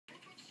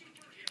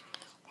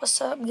What's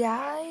up,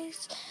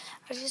 guys?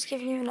 I was just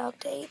giving you an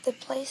update. The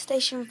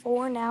PlayStation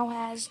 4 now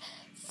has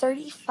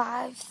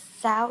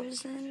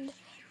 35,000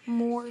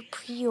 more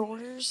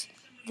pre-orders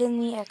than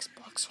the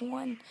Xbox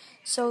One.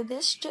 So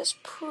this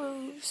just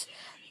proves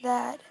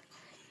that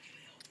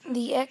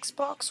the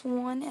Xbox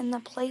One and the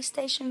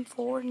PlayStation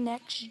 4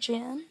 next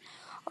gen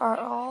are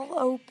all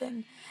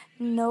open.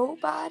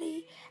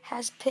 Nobody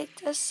has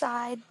picked a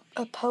side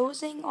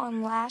opposing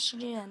on last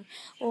gen.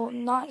 Well,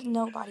 not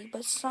nobody,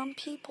 but some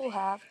people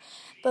have.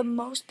 But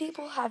most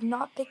people have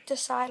not picked a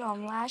side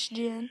on last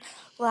gen.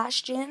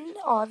 Last gen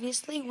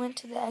obviously went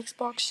to the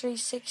Xbox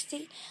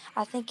 360.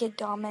 I think it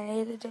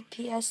dominated the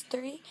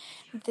PS3.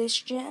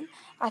 This gen,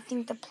 I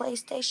think the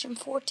PlayStation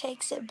 4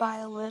 takes it by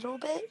a little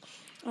bit,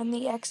 and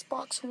the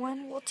Xbox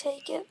One will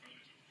take it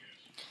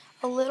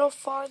a little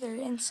farther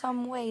in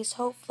some ways,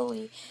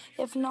 hopefully.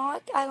 If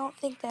not, I don't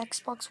think the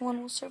Xbox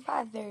One will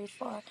survive very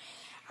far.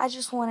 I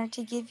just wanted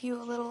to give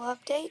you a little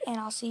update, and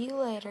I'll see you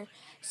later.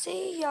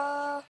 See ya!